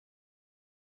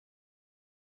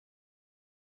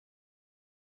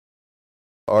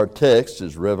Our text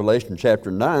is Revelation chapter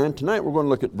 9. Tonight we're going to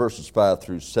look at verses 5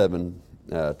 through 7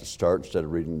 to start instead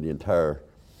of reading the entire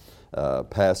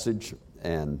passage.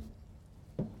 And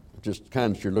just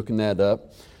kind of as you're looking that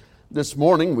up. This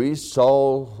morning we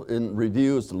saw in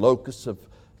review as the locusts have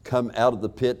come out of the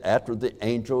pit after the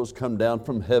angels come down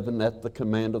from heaven at the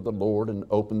command of the Lord and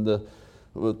opened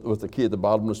with the key of the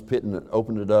bottomless pit and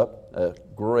opened it up. A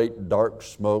great dark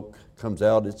smoke comes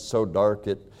out. It's so dark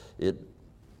it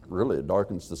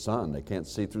darkens the sun. They can't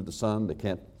see through the sun. They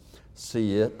can't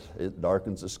see it. It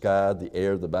darkens the sky, the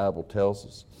air, the Bible tells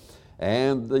us.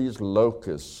 And these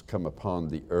locusts come upon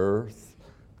the earth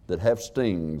that have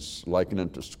stings likened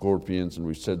unto scorpions, and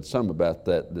we said some about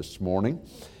that this morning.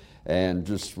 And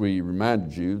just we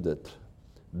reminded you that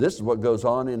this is what goes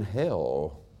on in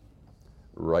hell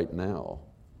right now.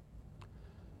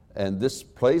 And this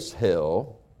place,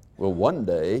 hell, will one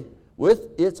day,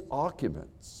 with its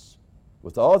occupants,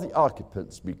 with all the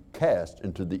occupants, be cast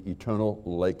into the eternal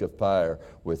lake of fire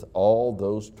with all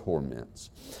those torments.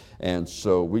 And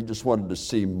so we just wanted to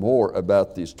see more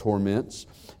about these torments,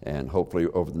 and hopefully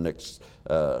over the next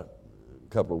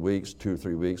couple of weeks, 2 or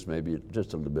 3 weeks, maybe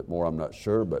just a little bit more, I'm not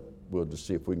sure, but we'll just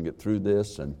see if we can get through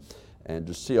this and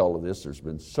just see all of this. There's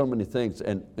been so many things,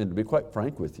 and to be quite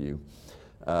frank with you,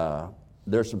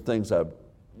 there's some things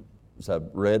as I've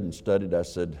read and studied, I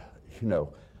said,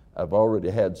 I've already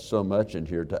had so much in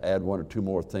here to add 1 or 2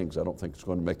 more things. I don't think it's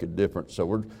going to make a difference. So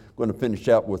we're going to finish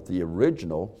out with the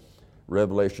original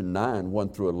Revelation 9, 1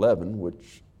 through 11,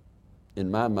 which in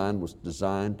my mind was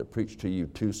designed to preach to you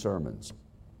 2 sermons.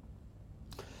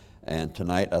 And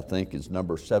tonight, I think, is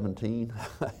number 17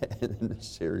 in this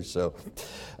series. So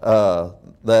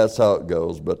that's how it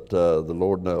goes, but the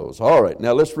Lord knows. All right,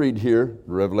 now let's read here,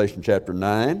 Revelation chapter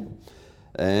 9.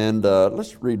 And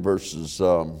let's read verses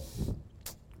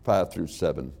 5 through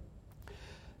 7.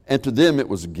 And to them it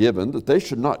was given that they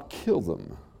should not kill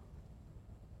them,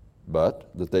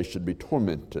 but that they should be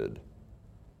tormented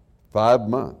 5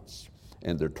 months.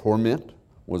 And their torment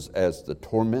was as the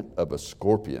torment of a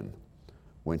scorpion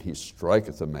when he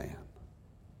striketh a man.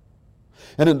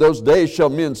 And in those days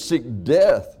shall men seek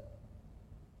death,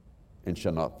 and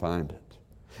shall not find it,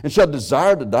 and shall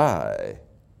desire to die,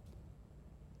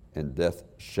 and death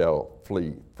shall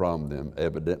flee from them.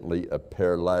 Evidently a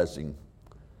paralyzing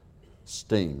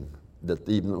sting that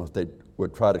even if they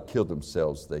would try to kill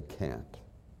themselves, they can't.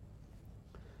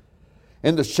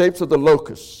 And the shapes of the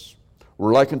locusts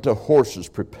were like unto horses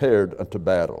prepared unto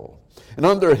battle. And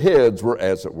on their heads were,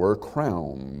 as it were,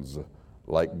 crowns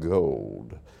like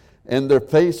gold. And their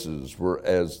faces were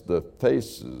as the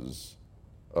faces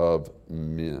of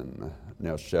men.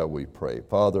 Now shall we pray.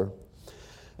 Father,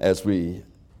 as we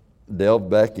delve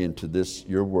back into this,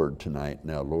 your word tonight,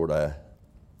 now, Lord, I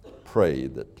pray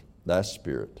that thy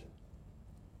Spirit,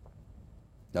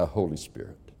 thy Holy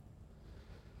Spirit,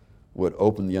 would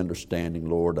open the understanding,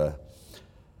 Lord.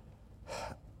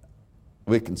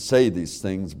 We can say these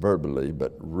things verbally,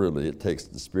 but really it takes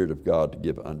the Spirit of God to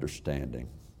give understanding.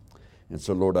 And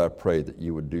so, Lord, I pray that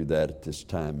you would do that at this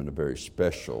time in a very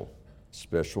special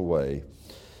way,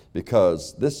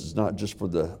 because this is not just for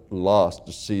the lost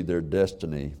to see their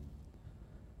destiny.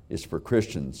 It's for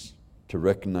Christians to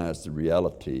recognize the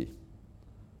reality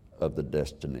of the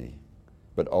destiny,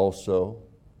 but also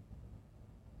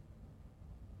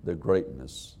the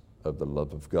greatness of the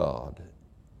love of God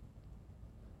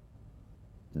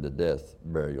in the death,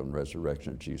 burial, and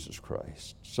resurrection of Jesus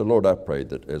Christ. So, Lord, I pray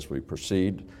that as we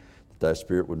proceed, that thy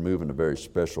Spirit would move in a very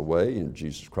special way in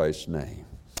Jesus Christ's name.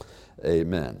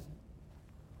 Amen.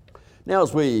 Now,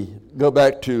 as we go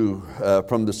back to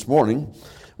from this morning,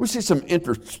 we see some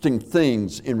interesting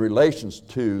things in relations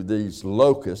to these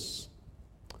locusts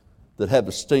that have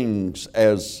the stings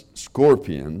as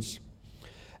scorpions.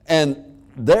 And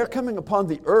they're coming upon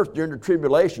the earth during the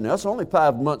tribulation. Now, it's only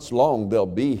 5 months long they'll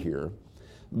be here.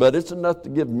 But it's enough to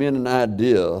give men an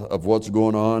idea of what's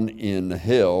going on in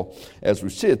hell as we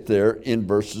see it there in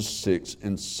verses 6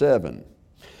 and 7.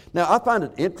 Now, I find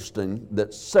it interesting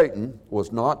that Satan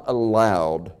was not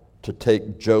allowed to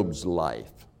take Job's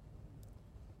life.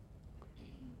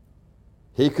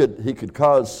 He could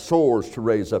cause sores to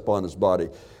raise up on his body,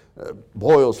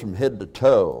 boils from head to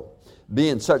toe, be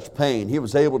in such pain. He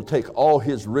was able to take all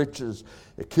his riches,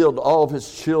 it killed all of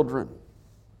his children.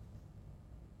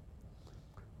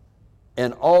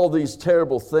 And all these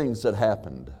terrible things that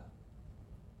happened.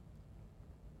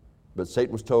 But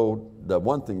Satan was told the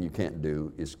one thing you can't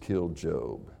do is kill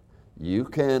Job. You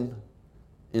can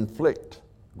inflict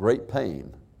great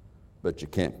pain, but you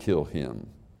can't kill him.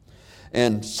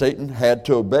 And Satan had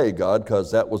to obey God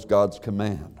because that was God's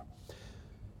command.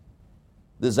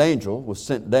 this angel was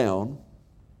sent down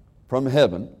from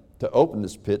heaven to open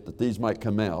this pit that these might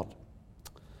come out.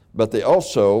 But they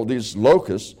also, these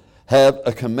locusts, have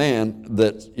a command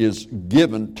that is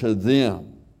given to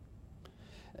them.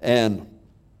 And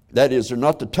that is, they're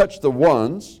not to touch the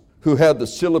ones who have the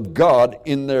seal of God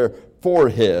in their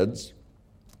foreheads,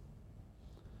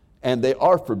 and they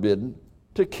are forbidden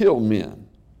to kill men.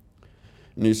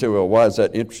 And you say, well, why is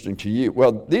that interesting to you?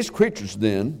 Well, these creatures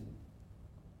then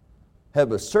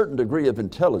have a certain degree of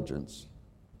intelligence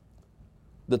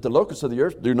that the locusts of the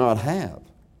earth do not have.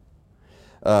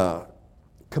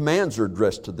 Commands are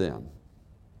addressed to them,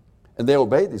 and they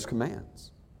obey these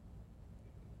commands.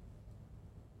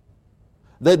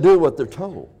 They do what they're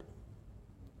told.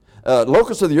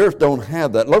 Locusts of the earth don't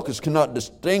have that. Locusts cannot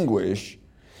distinguish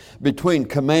between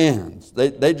commands.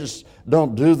 They just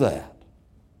don't do that.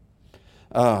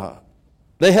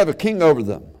 They have a king over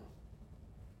them.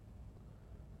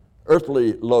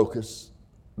 Earthly locusts,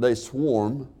 they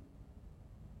swarm,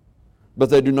 but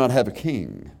they do not have a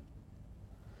king.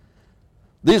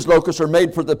 These locusts are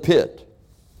made for the pit.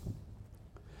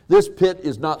 This pit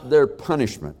is not their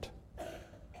punishment.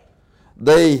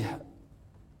 They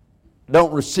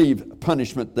don't receive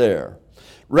punishment there.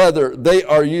 Rather, they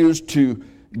are used to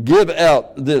give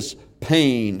out this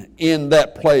pain in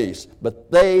that place,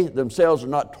 but they themselves are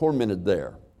not tormented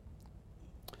there.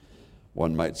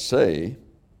 One might say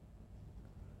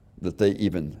that they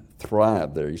even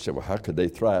thrive there. You say, well, how could they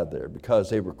thrive there? Because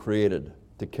they were created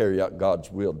to carry out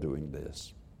God's will doing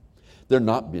this. They're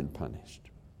not being punished.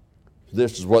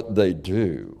 This is what they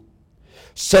do.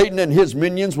 Satan and his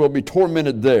minions will be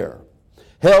tormented there.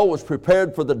 Hell was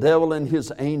prepared for the devil and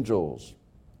his angels.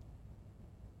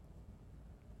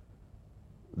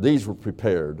 These were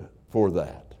prepared for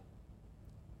that.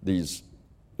 These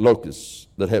locusts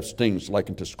that have stings like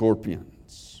unto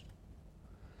scorpions.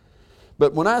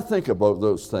 But when I think about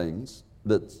those things,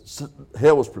 that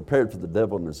hell was prepared for the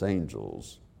devil and his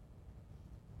angels,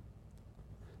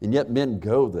 and yet men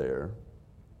go there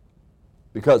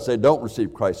because they don't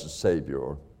receive Christ as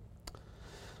Savior,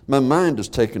 my mind is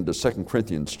taken to 2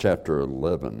 Corinthians chapter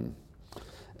 11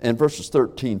 and verses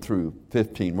 13 through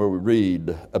 15, where we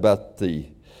read about the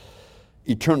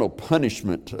eternal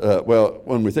punishment.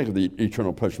 When we think of the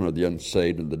eternal punishment of the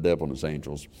unsaved and the devil and his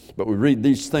angels, but we read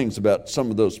these things about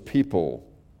some of those people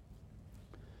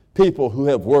who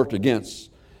have worked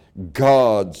against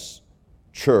God's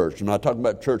church. I'm not talking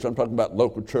about church, I'm talking about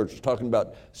local church. I'm talking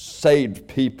about saved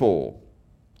people.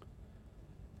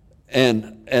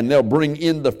 And they'll bring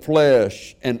in the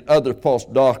flesh and other false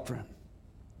doctrine.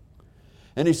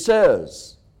 And he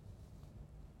says,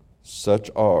 such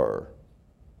are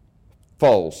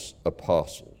false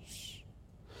apostles.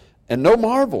 And no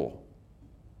marvel,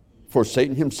 for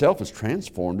Satan himself is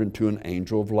transformed into an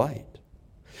angel of light.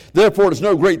 Therefore, it is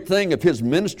no great thing if his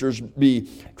ministers be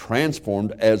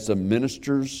transformed as the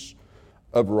ministers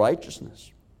of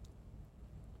righteousness.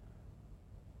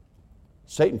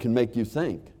 Satan can make you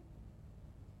think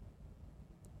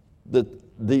that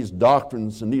these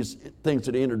doctrines and these things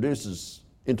that he introduces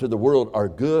into the world are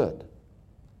good.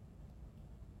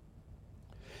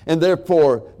 And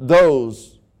therefore,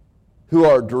 those who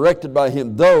are directed by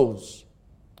him, those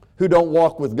who don't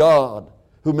walk with God,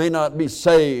 who may not be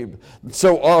saved,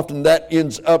 so often that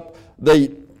ends up,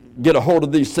 they get a hold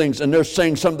of these things and they're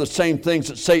saying some of the same things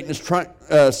that Satan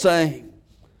is saying.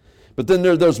 But then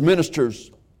there are those ministers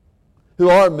who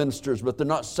are ministers, but they're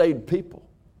not saved people.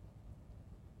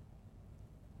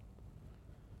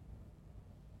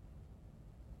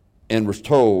 And we're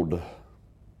told,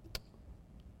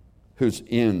 whose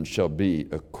end shall be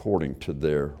according to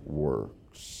their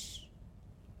works.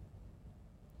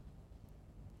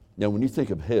 Now, when you think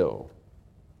of hell,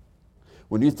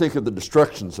 when you think of the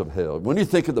destructions of hell, when you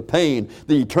think of the pain,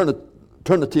 the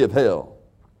eternity of hell,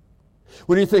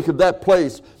 when you think of that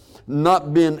place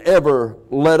not being ever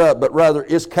let up, but rather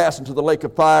is cast into the lake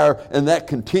of fire, and that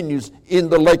continues in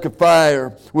the lake of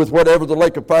fire with whatever the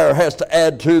lake of fire has to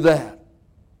add to that,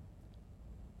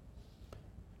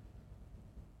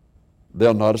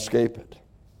 they'll not escape it.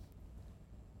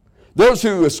 Those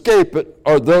who escape it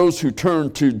are those who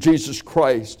turn to Jesus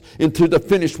Christ, into the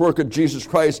finished work of Jesus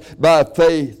Christ by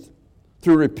faith,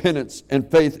 through repentance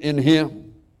and faith in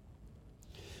him.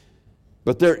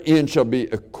 But their end shall be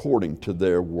according to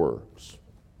their works.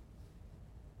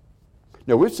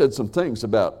 Now, we've said some things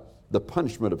about the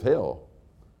punishment of hell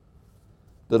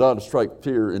that ought to strike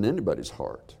fear in anybody's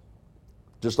heart.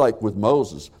 Just like with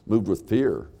Moses, moved with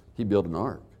fear, he built an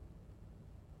ark.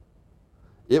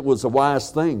 It was a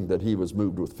wise thing that he was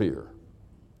moved with fear.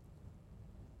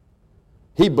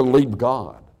 He believed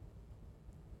God.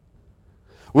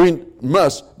 We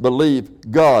must believe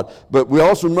God. But we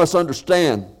also must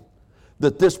understand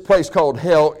that this place called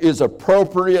hell is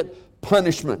appropriate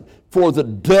punishment for the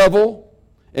devil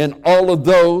and all of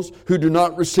those who do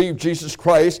not receive Jesus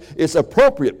Christ. It's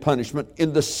appropriate punishment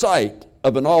in the sight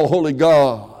of an all-holy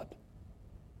God.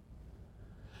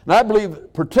 And I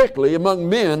believe particularly among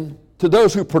men, to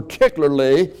those who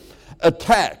particularly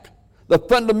attack the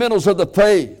fundamentals of the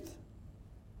faith.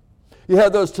 You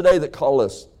have those today that call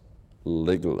us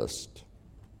legalist.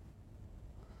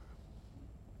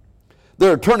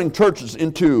 They're turning churches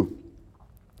into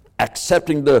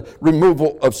accepting the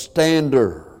removal of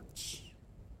standards.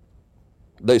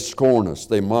 They scorn us.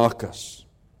 They mock us.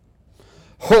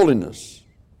 Holiness.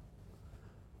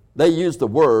 They use the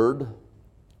word.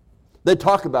 They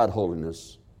talk about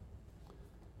holiness.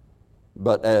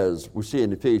 But as we see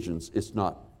in Ephesians, it's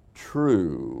not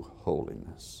true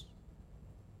holiness.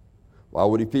 Why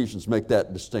would Ephesians make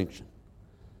that distinction?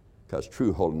 Because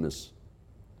true holiness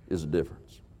is a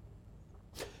difference.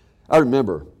 I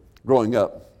remember growing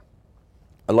up,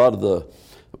 a lot of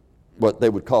what they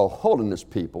would call holiness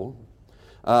people,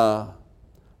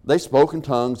 they spoke in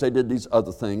tongues, they did these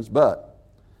other things, but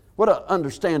what I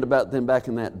understand about them back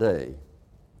in that day,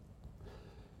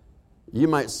 you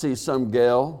might see some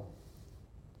gal,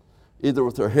 either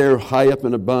with her hair high up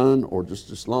in a bun or just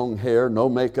this long hair, no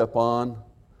makeup on,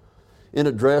 in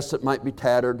a dress that might be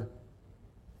tattered,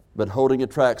 but holding a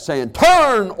tract saying,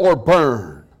 "Turn or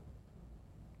burn."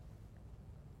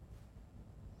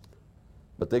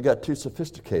 But they got too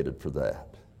sophisticated for that.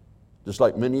 Just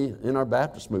like many in our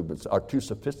Baptist movements are too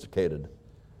sophisticated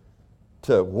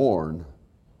to warn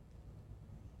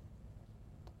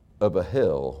of a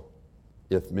hell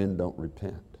if men don't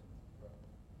repent.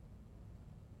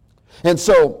 And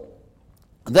so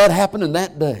that happened in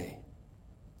that day.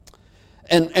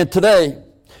 And today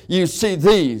you see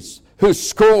these who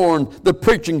scorn the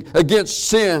preaching against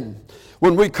sin.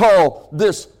 When we call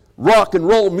this rock and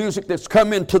roll music that's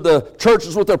come into the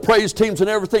churches with their praise teams and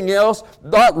everything else,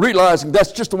 not realizing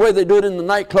that's just the way they do it in the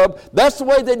nightclub. That's the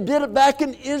way they did it back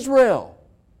in Israel,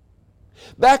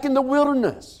 back in the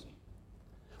wilderness.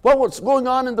 What was going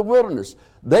on in the wilderness?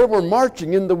 They were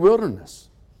marching in the wilderness.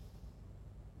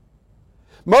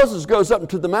 Moses goes up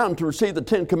into the mountain to receive the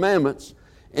 10 Commandments,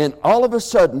 and all of a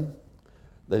sudden,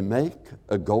 they make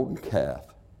a golden calf.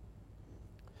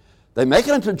 They make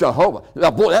it unto Jehovah.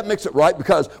 Now, boy, that makes it right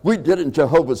because we did it in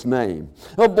Jehovah's name.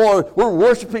 Oh, boy, we're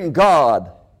worshiping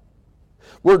God.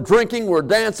 We're drinking, we're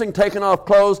dancing, taking off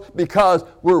clothes because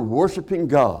we're worshiping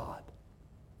God.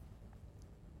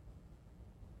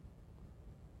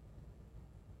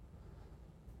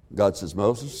 God says,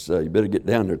 "Moses, you better get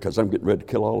down there because I'm getting ready to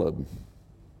kill all of them."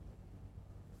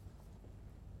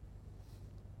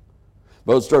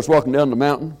 Moses starts walking down the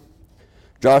mountain.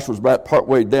 Joshua's about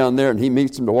partway down there, and he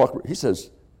meets him to walk. He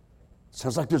says,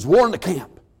 "Sounds like there's war in the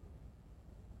camp."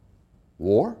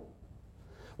 War?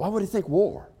 Why would he think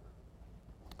war?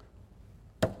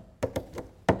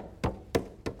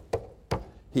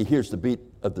 He hears the beat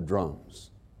of the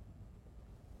drums.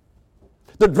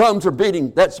 The drums are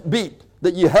beating. That's beat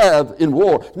that you have in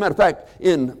war. As a matter of fact,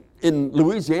 in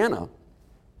Louisiana,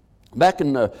 back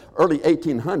in the early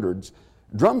 1800s,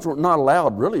 drums were not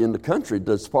allowed really in the country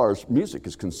as far as music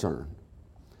is concerned.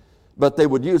 But they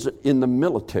would use it in the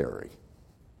military.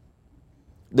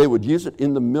 They would use it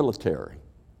in the military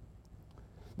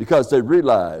because they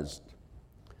realized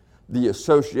the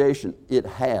association it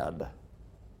had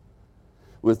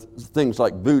with things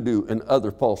like voodoo and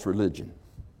other false religion.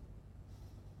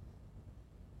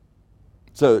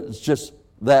 So it's just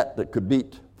that could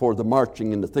beat for the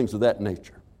marching and the things of that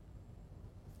nature.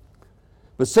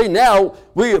 But see, now,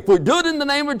 if we do it in the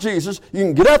name of Jesus, you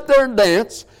can get up there and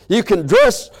dance. You can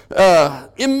dress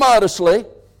immodestly.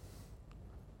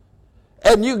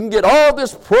 And you can get all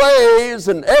this praise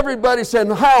and everybody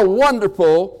saying, "How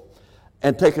wonderful,"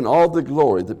 and taking all the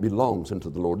glory that belongs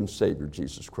unto the Lord and Savior,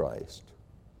 Jesus Christ.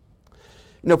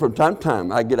 You know, from time to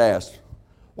time, I get asked,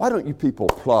 "Why don't you people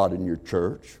applaud in your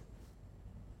church?"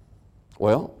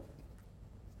 Well,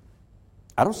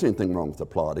 I don't see anything wrong with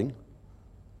applauding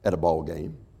at a ball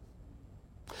game.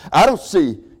 I don't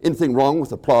see anything wrong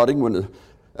with applauding when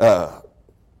a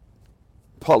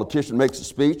politician makes a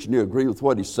speech and you agree with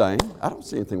what he's saying. I don't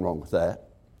see anything wrong with that.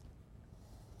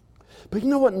 But you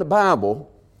know what, in the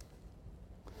Bible,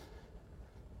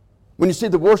 when you see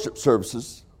the worship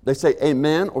services, they say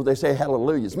amen or they say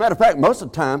hallelujah. As a matter of fact, most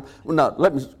of the time, well, no,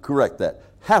 let me correct that.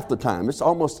 Half the time, it's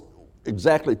almost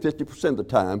exactly 50% of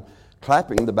the time,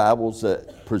 clapping, the Bible's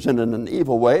presented in an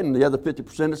evil way, and the other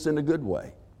 50% is in a good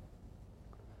way.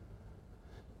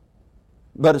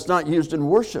 But it's not used in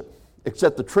worship.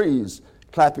 except the trees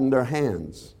clapping their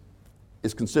hands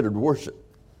is considered worship.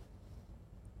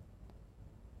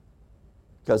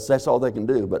 Because that's all they can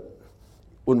do. But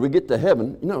when we get to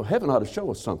heaven, heaven ought to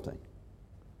show us something.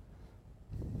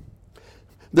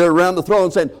 They're around the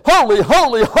throne saying, "Holy,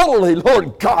 holy, holy,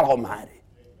 Lord God Almighty."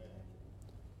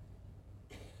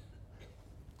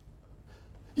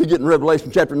 You get in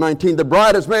Revelation chapter 19, the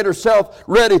bride has made herself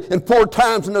ready, and 4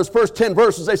 times in those first 10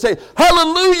 verses they say,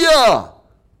 "Hallelujah!"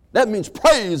 That means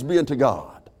praise be unto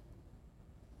God.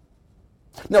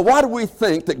 Now, why do we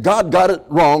think that God got it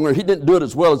wrong or He didn't do it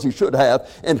as well as He should have,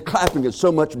 and clapping is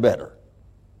so much better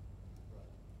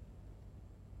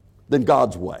than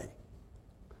God's way?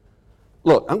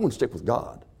 Look, I'm going to stick with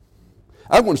God.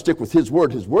 I'm going to stick with His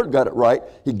Word. His Word got it right.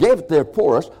 He gave it there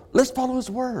for us. Let's follow His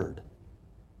Word.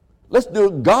 Let's do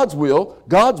it God's will,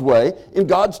 God's way, in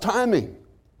God's timing.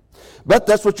 But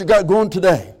that's what you got going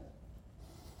today.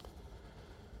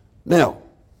 Now,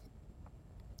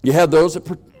 you have those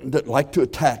that like to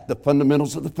attack the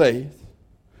fundamentals of the faith.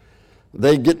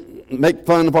 They make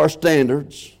fun of our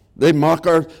standards. They mock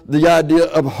the idea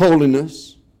of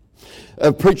holiness,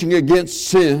 of preaching against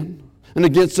sin and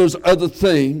against those other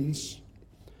things.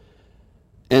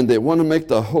 And they want to make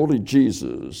the holy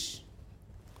Jesus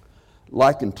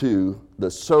likened to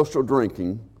the social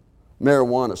drinking,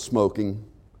 marijuana smoking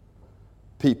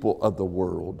people of the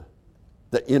world,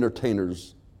 the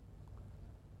entertainers,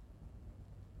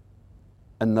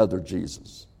 another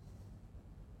Jesus.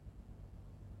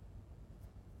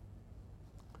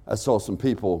 I saw some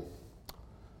people,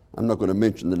 I'm not going to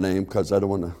mention the name because I don't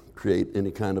want to create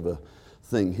any kind of a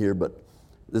thing here, but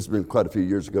this has been quite a few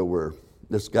years ago where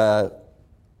this guy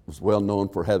was well known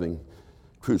for having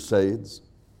crusades.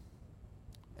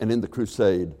 And in the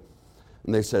crusade,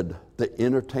 and they said, the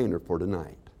entertainer for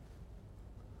tonight.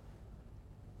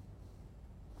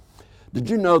 Did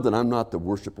you know that I'm not the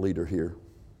worship leader here?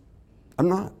 I'm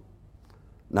not.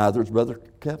 Neither is Brother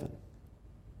Kevin.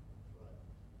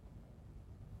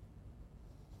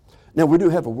 Now, we do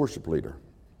have a worship leader.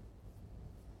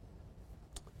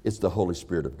 It's the Holy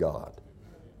Spirit of God.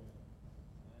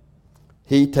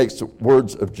 He takes the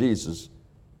words of Jesus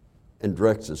and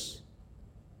directs us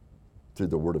through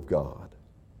the Word of God.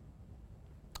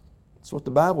 That's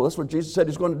what Jesus said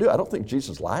He's going to do. I don't think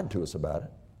Jesus lied to us about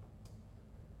it.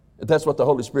 If that's what the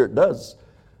Holy Spirit does,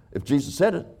 if Jesus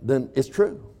said it, then it's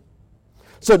true.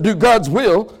 So do God's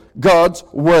will, God's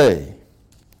way.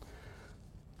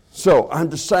 So I'm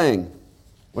just saying,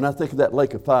 when I think of that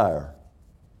lake of fire,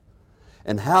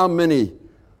 and how many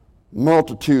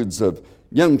multitudes of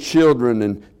young children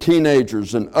and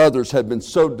teenagers and others have been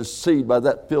so deceived by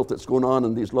that filth that's going on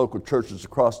in these local churches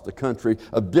across the country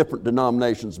of different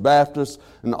denominations, Baptists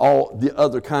and all the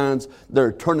other kinds.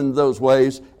 They're turning those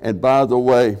ways. And by the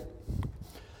way,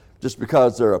 just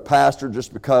because they're a pastor,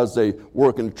 just because they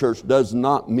work in the church, does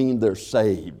not mean they're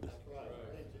saved.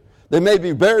 They may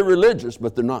be very religious,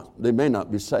 but they may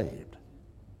not be saved.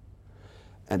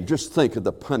 And just think of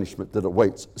the punishment that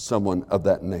awaits someone of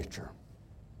that nature.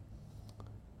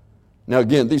 Now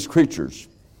again, these creatures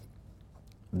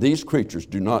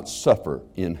do not suffer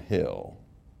in hell.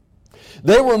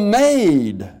 They were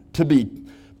made to be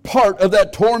part of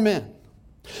that torment.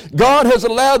 God has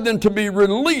allowed them to be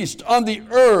released on the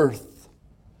earth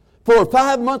for a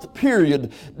 5-month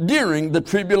period during the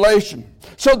tribulation,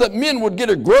 so that men would get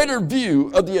a greater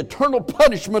view of the eternal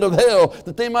punishment of hell,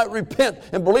 that they might repent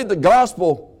and believe the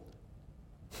gospel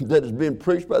that is being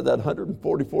preached by that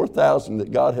 144,000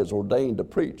 that God has ordained to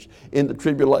preach in the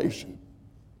tribulation.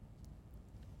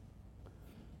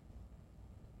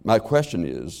 My question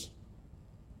is,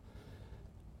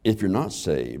 if you're not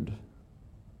saved,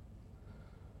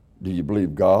 do you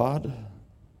believe God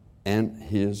and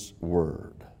His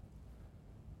Word?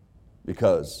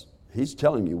 Because He's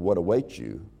telling you what awaits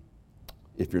you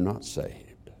if you're not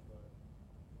saved.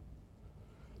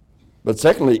 But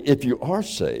secondly, if you are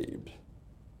saved,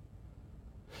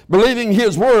 believing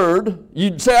His Word,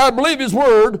 you'd say, I believe His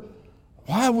Word.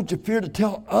 Why would you fear to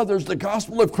tell others the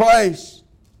gospel of Christ?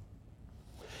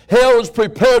 Hell is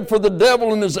prepared for the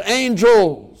devil and his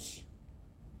angels.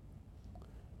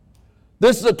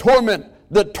 This is a torment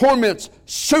that torments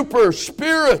super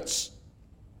spirits.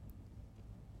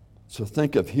 So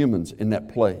think of humans in that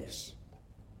place.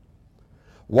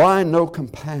 Why no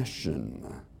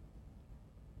compassion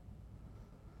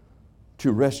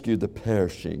to rescue the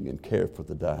perishing and care for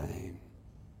the dying?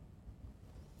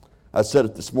 I said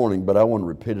it this morning, but I want to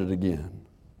repeat it again.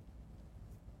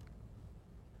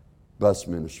 Bus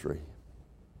ministry.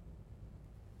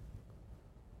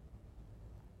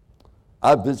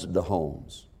 I visited the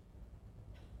homes.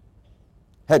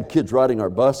 Had kids riding our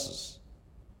buses.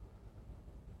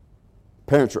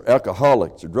 Parents are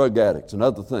alcoholics or drug addicts and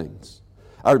other things.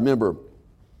 I remember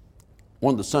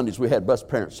one of the Sundays, we had Bus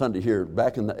Parent Sunday here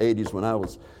back in the 80s when I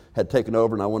had taken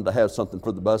over and I wanted to have something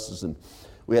for the buses, and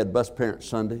we had Bus Parent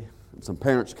Sunday, and some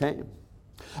parents came.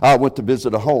 I went to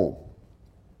visit a home.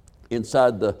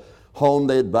 Inside the home,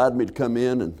 they invited me to come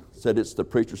in and said, it's the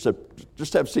preacher. Said,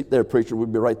 just have a seat there, preacher. We'll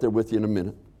be right there with you in a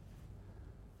minute.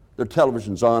 Their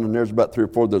television's on, and there's about 3 or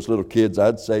 4 of those little kids,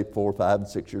 I'd say 4, 5, and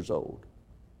 6 years old.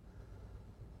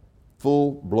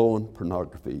 Full-blown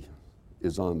pornography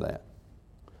is on that.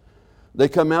 They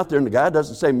come out there, and the guy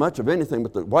doesn't say much of anything,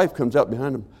 but the wife comes out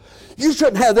behind him. You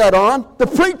shouldn't have that on. The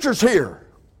preacher's here.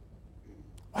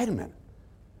 Wait a minute.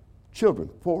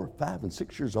 Children, 4, 5, and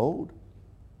 6 years old,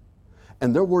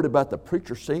 and they're worried about the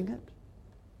preacher seeing it?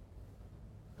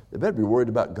 They better be worried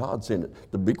about God seeing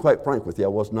it. To be quite frank with you, I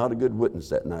was not a good witness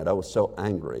that night. I was so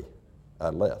angry, I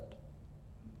left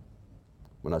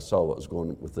when I saw what was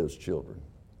going on with those children.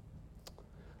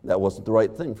 That wasn't the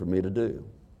right thing for me to do.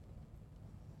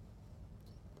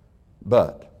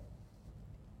 But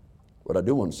what I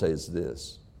do want to say is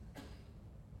this,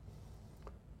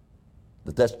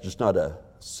 that that's just not a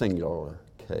singular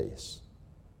case.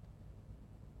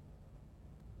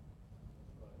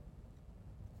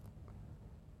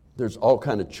 There's all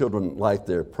kind of children like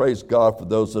there. Praise God for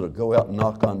those that'll go out and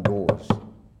knock on doors.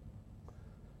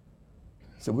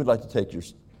 So we'd like to take your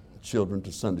children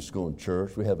to Sunday school and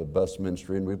church. We have a bus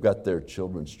ministry, and we've got their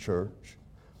children's church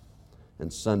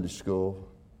and Sunday school.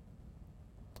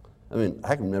 I mean,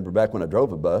 I can remember back when I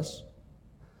drove a bus,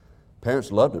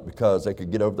 parents loved it because they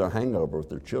could get over their hangover with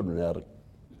their children out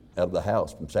of the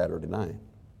house from Saturday night.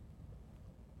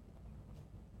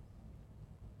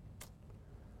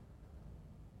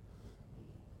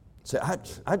 Say,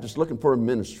 I'm just looking for a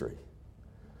ministry.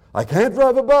 I can't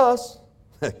drive a bus.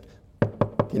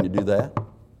 Can you do that?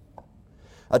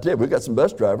 I tell you, we've got some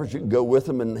bus drivers. You can go with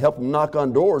them and help them knock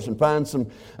on doors and find some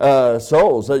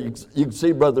souls. You can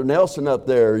see Brother Nelson up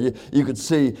there. You could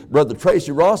see Brother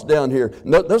Tracy Ross down here.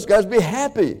 Those guys would be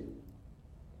happy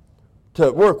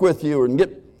to work with you and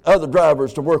get other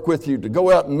drivers to work with you to go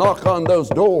out and knock on those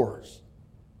doors.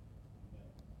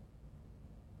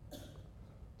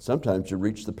 Sometimes you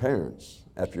reach the parents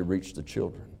after you reach the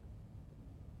children.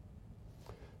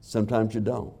 Sometimes you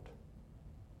don't.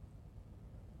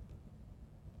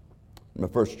 In my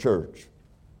first church,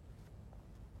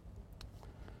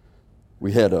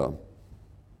 we had a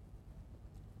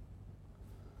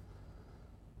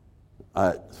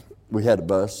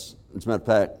bus. As a matter of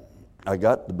fact, I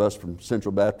got the bus from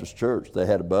Central Baptist Church. They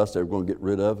had a bus they were going to get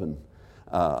rid of, and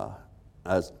I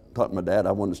was talking to my dad.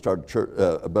 I wanted to start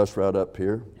a bus route up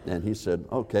here, and he said,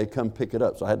 okay, come pick it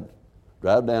up. So I had to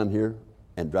drive down here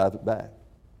and drive it back.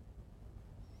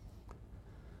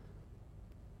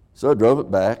 So I drove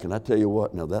it back, and I tell you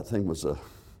what, now that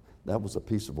was a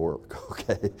piece of work,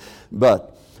 okay?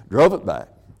 But drove it back,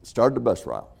 started the bus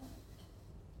route.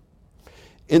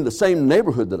 In the same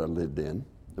neighborhood that I lived in,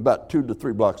 about 2 to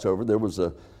 3 blocks over, there was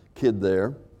a kid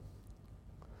there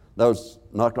that was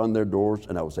knocked on their doors,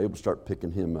 and I was able to start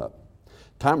picking him up.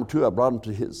 Time or two, I brought him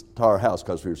to our house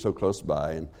because we were so close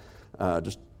by, and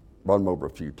just brought him over a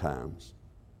few times.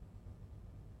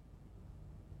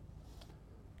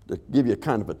 To give you a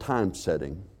kind of a time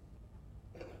setting,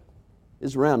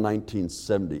 it's around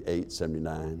 1978,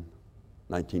 79,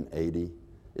 1980.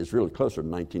 It's really closer to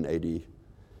 1980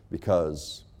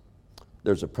 because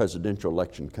there's a presidential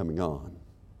election coming on.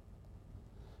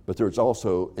 But there's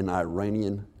also an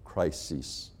Iranian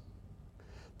crisis.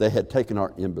 They had taken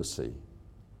our embassy.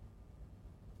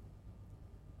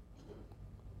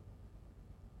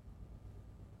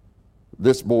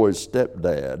 This boy's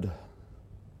stepdad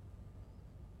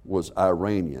was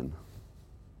Iranian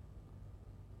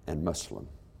and Muslim.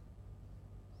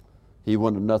 He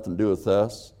wanted nothing to do with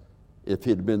us. If he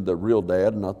had been the real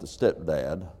dad, not the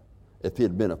stepdad, if he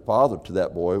had been a father to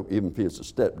that boy, even if he was a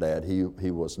stepdad,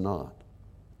 he was not.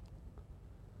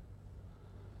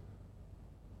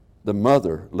 The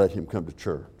mother let him come to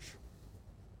church.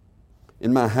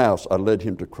 In my house, I led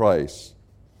him to Christ.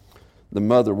 The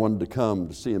mother wanted to come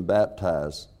to see him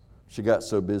baptized. She got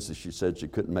so busy, she said she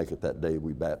couldn't make it that day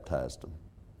we baptized him.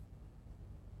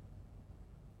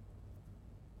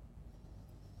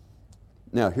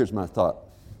 Now, here's my thought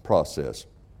process.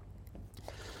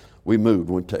 We moved,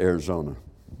 went to Arizona.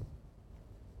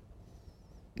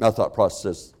 My thought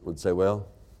process would say, well,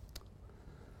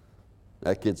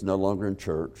 that kid's no longer in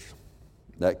church.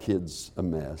 That kid's a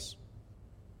mess.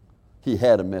 He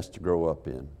had a mess to grow up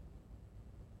in.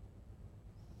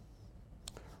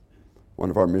 One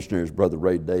of our missionaries, Brother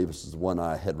Ray Davis, is the one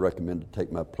I had recommended to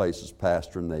take my place as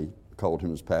pastor, and they called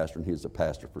him as pastor, and he was a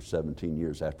pastor for 17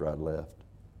 years after I left.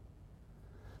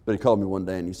 But he called me one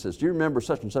day and he says, "Do you remember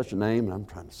such and such a name?" And I'm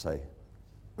trying to say,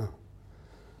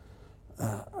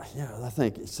 yeah, I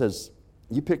think. He says,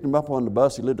 "You picked him up on the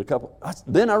bus, he lived a couple."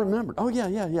 Then I remembered, oh yeah,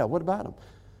 what about him?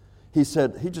 He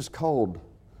said, he just called,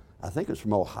 I think it was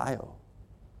from Ohio.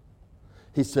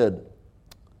 He said,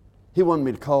 he wanted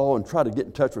me to call and try to get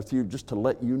in touch with you just to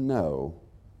let you know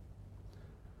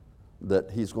that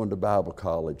he's going to Bible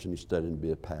college and he's studying to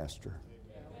be a pastor.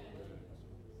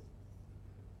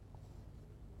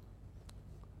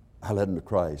 I led him to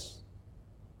Christ.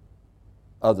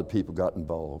 Other people got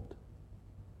involved.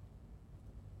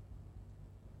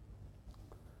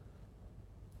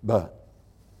 But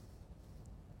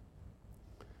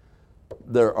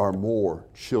there are more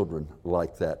children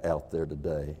like that out there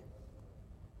today.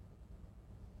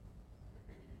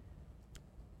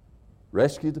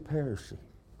 Rescue the perishing.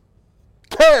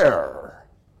 Care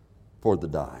for the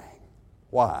dying.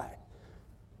 Why?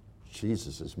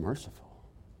 Jesus is merciful.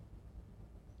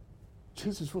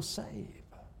 Jesus will save.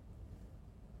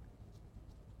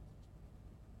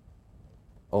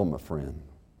 Oh, my friend,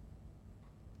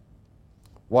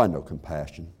 why no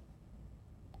compassion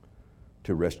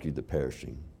to rescue the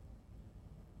perishing?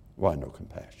 Why no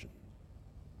compassion?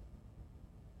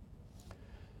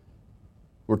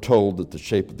 We're told that the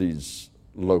shape of these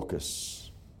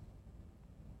locusts,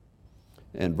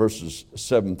 and verses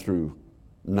 7 through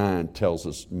 9 tells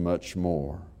us much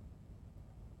more.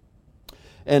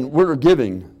 And we're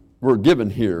given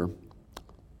here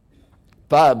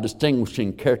 5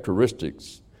 distinguishing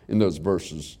characteristics in those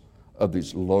verses of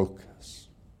these locusts.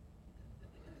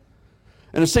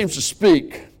 And it seems to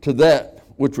speak to that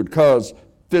which would cause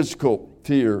physical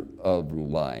fear of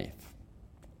life.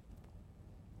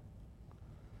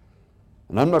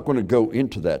 And I'm not going to go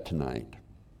into that tonight.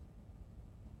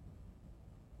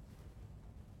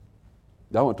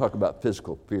 I want to talk about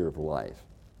physical fear of life.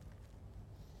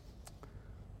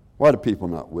 Why do people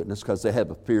not witness? Because they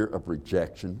have a fear of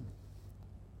rejection,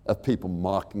 of people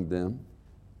mocking them,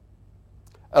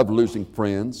 of losing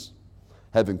friends,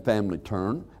 having family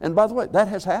turn. And by the way, that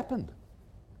has happened.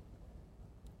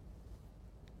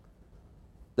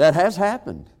 That has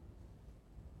happened.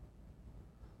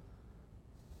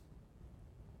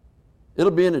 It'll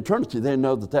be in eternity. They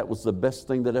know that that was the best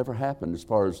thing that ever happened as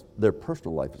far as their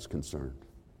personal life is concerned,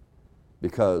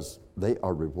 because they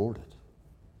are rewarded.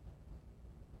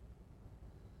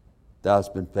 Thou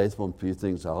hast been faithful in few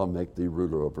things, I'll make thee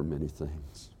ruler over many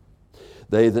things.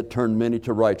 They that turn many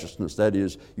to righteousness, that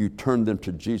is, you turn them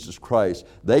to Jesus Christ.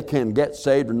 They can get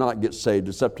saved or not get saved.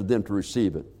 It's up to them to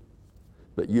receive it.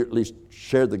 But you at least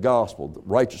share the gospel, the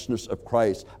righteousness of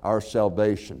Christ, our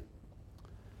salvation.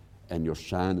 And you'll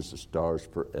shine as the stars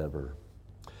forever.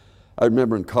 I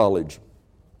remember in college,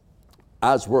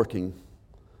 I was working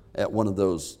at one of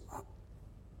those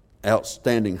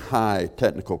outstanding high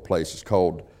technical places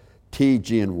called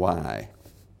TG&Y.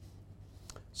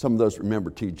 Some of those remember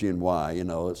TG&Y, you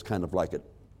know, it's kind of like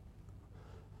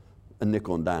a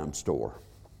nickel and dime store,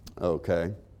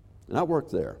 okay? And I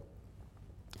worked there.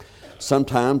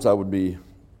 Sometimes I would be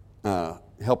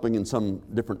helping in some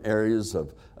different areas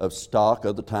of stock.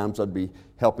 Other times I'd be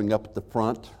helping up at the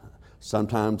front.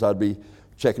 Sometimes I'd be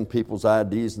checking people's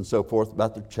IDs and so forth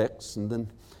about their checks. And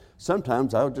then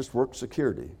sometimes I would just work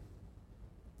security.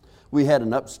 We had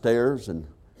an upstairs, and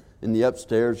in the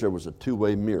upstairs there was a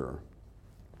two-way mirror.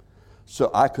 So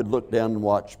I could look down and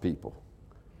watch people.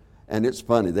 And it's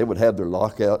funny, they would have their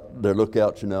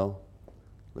lookouts, you know.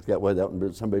 Look that way, that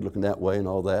one, somebody looking that way and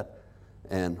all that.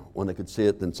 And when they could see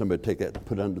it, then somebody would take that and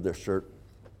put it under their shirt.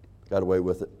 Got away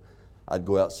with it. I'd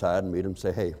go outside and meet them and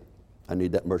say, "Hey, I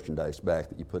need that merchandise back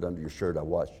that you put under your shirt. I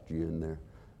watched you in there."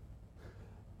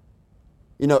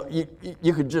 You know,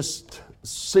 you could just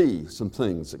see some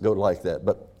things that go like that.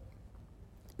 But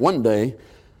one day,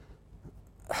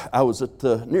 I was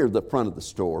near the front of the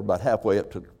store, about halfway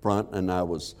up to the front, and I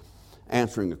was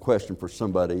answering a question for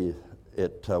somebody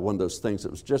at one of those things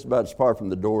that was just about as far from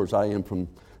the door as I am from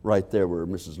right there where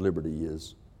Mrs. Liberty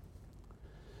is.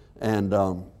 And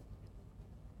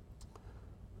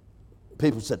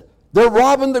people said, "They're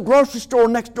robbing the grocery store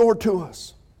next door to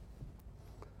us."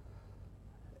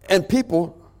 And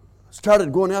people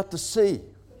started going out to see.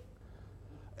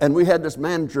 And we had this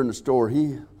manager in the store.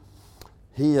 He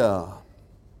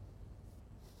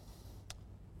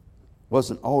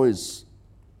wasn't always,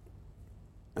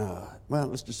 well,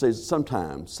 let's just say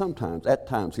sometimes, at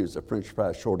times he was a French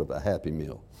fry short of a Happy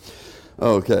Meal.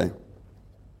 Okay.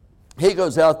 He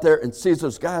goes out there and sees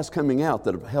those guys coming out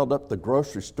that have held up the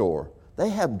grocery store. They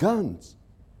have guns.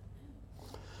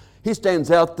 He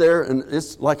stands out there, and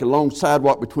it's like a long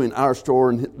sidewalk between our store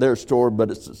and their store,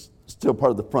 but it's still part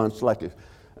of the front. It's like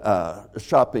a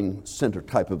shopping center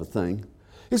type of a thing.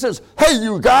 He says, "Hey,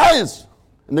 you guys!"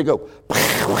 And they go,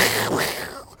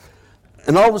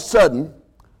 and all of a sudden,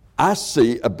 I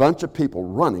see a bunch of people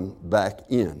running back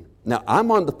in. Now, I'm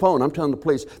on the phone. I'm telling the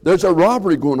police, there's a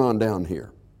robbery going on down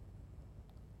here.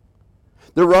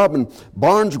 They're robbing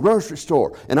Barnes grocery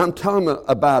store. And I'm telling them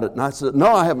about it. And I said,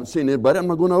 no, I haven't seen anybody. I'm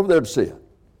not going over there to see it.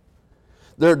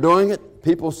 They're doing it.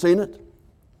 People have seen it.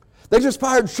 They just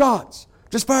fired shots.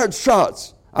 Just fired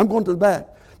shots. I'm going to the back.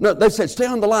 No, they said, stay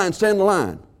on the line, stay on the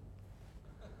line.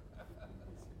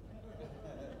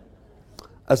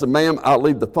 I said, ma'am, I'll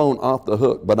leave the phone off the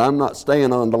hook, but I'm not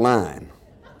staying on the line.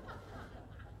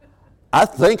 I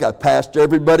think I passed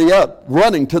everybody up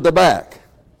running to the back.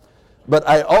 But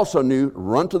I also knew,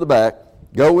 run to the back,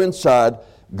 go inside,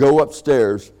 go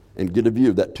upstairs, and get a view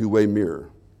of that two-way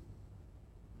mirror.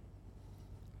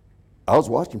 I was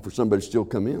watching for somebody to still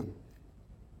come in.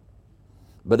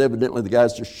 But evidently the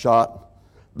guys just shot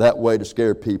that way to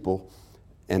scare people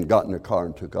and got in their car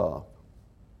and took off.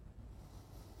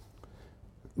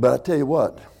 But I tell you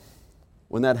what,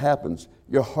 when that happens,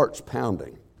 your heart's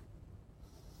pounding.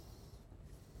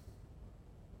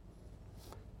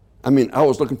 I mean, I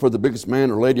was looking for the biggest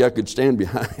man or lady I could stand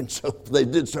behind, so they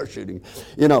did start shooting,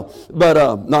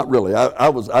 But not really. I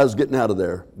was getting out of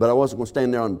there, but I wasn't going to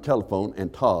stand there on the telephone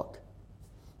and talk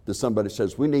to somebody who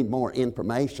says, we need more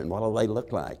information. What do they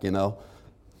look like, They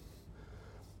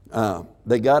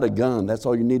got a gun. That's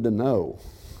all you need to know.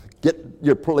 Get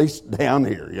your police down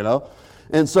here,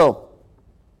 And so,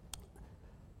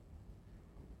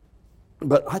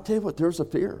 but I tell you what, there's a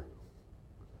fear.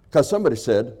 Because somebody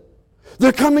said,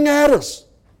 they're coming at us.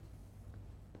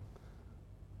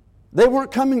 They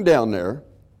weren't coming down there.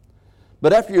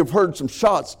 But after you've heard some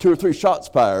shots, 2 or 3 shots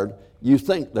fired, you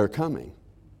think they're coming.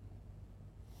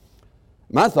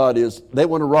 My thought is, they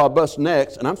want to rob us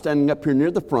next, and I'm standing up here near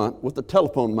the front with the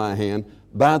telephone in my hand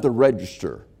by the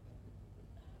register.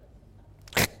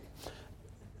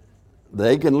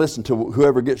 They can listen to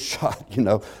whoever gets shot,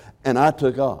 and I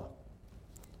took off.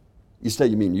 You say,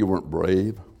 you mean you weren't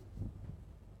brave?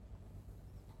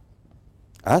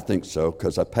 I think so,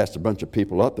 because I passed a bunch of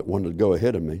people up that wanted to go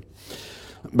ahead of me.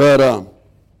 But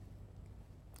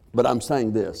I'm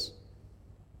saying this.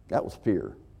 That was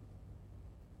fear.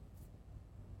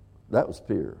 That was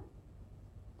fear.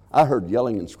 I heard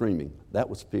yelling and screaming. That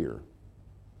was fear.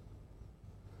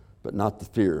 But not the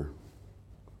fear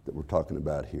that we're talking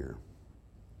about here.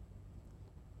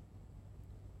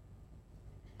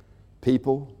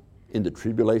 People in the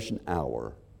tribulation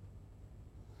hour,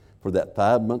 for that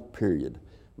 5-month period,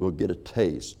 will get a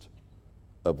taste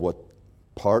of what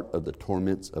part of the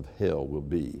torments of hell will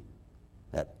be,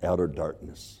 that outer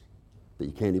darkness, that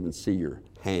you can't even see your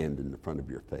hand in the front of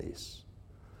your face.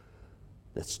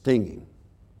 That's stinging.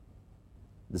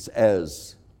 That's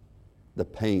as the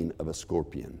pain of a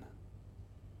scorpion.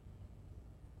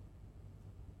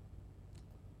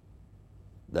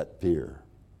 That fear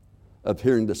of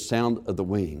hearing the sound of the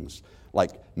wings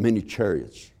like many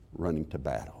chariots running to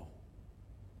battle.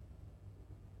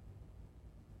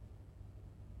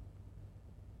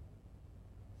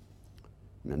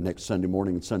 Now, next Sunday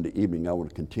morning and Sunday evening, I want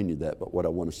to continue that. But what I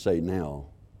want to say now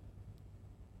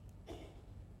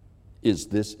is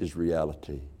this is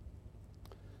reality.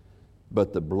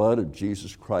 But the blood of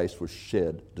Jesus Christ was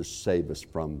shed to save us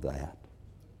from that.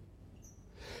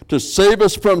 To save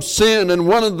us from sin. And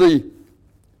one of the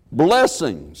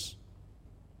blessings,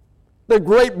 the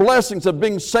great blessings of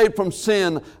being saved from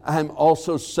sin, I am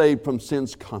also saved from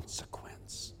sin's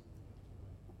consequence.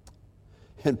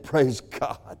 And praise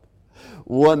God,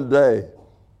 one day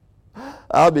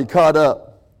I'll be caught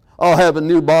up. I'll have a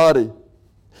new body.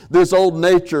 This old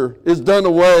nature is done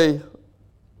away.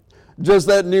 Just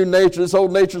that new nature. This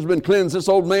old nature's been cleansed. This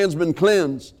old man's been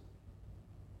cleansed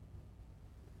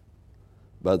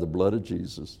by the blood of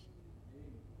Jesus.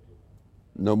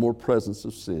 No more presence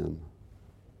of sin.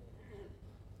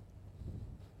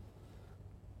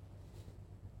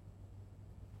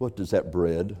 What does that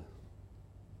bread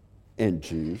and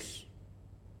juice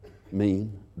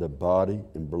mean? The body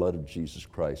and blood of Jesus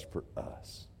Christ for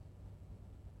us.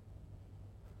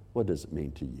 What does it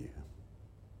mean to you?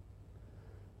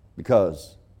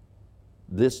 Because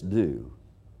this do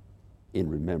in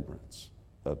remembrance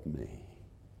of me.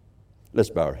 Let's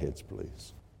bow our heads,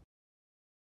 please.